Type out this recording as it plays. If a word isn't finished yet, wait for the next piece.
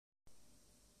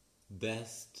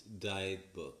Best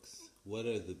diet books. What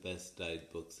are the best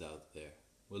diet books out there?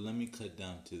 Well, let me cut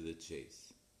down to the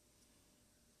chase.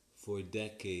 For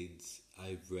decades,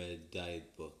 I've read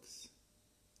diet books,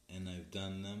 and I've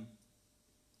done them.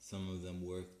 Some of them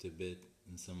worked a bit,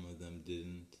 and some of them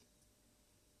didn't.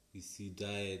 You see,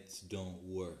 diets don't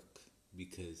work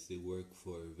because they work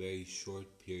for a very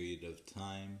short period of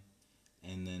time,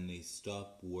 and then they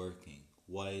stop working.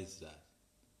 Why is that?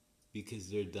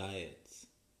 Because they're diets.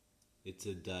 It's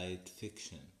a diet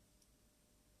fiction.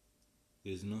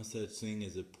 There's no such thing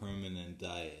as a permanent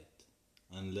diet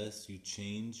unless you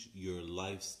change your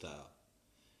lifestyle.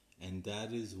 And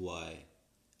that is why,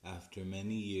 after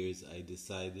many years, I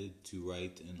decided to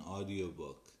write an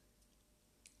audiobook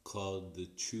called The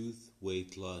Truth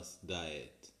Weight Loss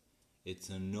Diet. It's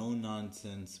a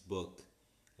no-nonsense book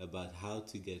about how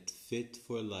to get fit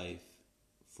for life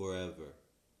forever.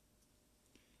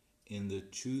 In the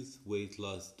Truth Weight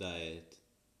Loss Diet,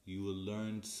 you will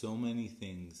learn so many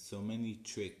things, so many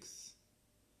tricks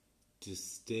to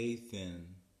stay thin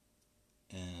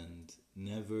and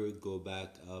never go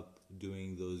back up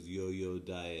doing those yo-yo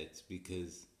diets,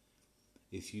 because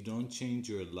if you don't change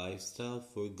your lifestyle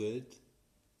for good,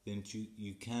 then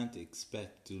you can't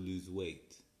expect to lose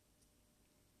weight.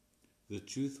 The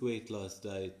Truth Weight Loss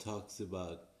Diet talks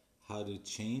about how to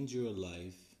change your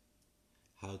life,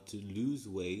 how to lose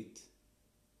weight,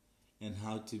 and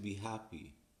how to be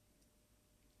happy.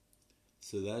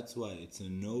 So that's why it's a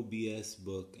no BS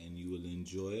book, and you will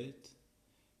enjoy it.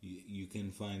 You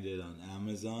can find it on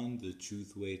Amazon, The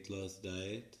Truth Weight Loss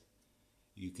Diet.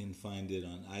 You can find it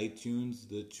on iTunes,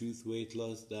 The Truth Weight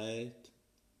Loss Diet,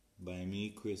 by me,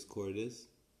 Chris Cordes.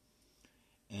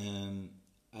 And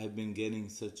I've been getting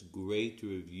such great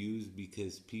reviews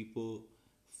because people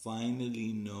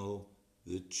finally know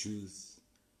the truth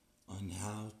on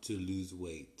how to lose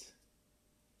weight.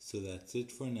 So that's it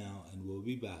for now, and we'll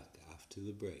be back after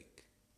the break.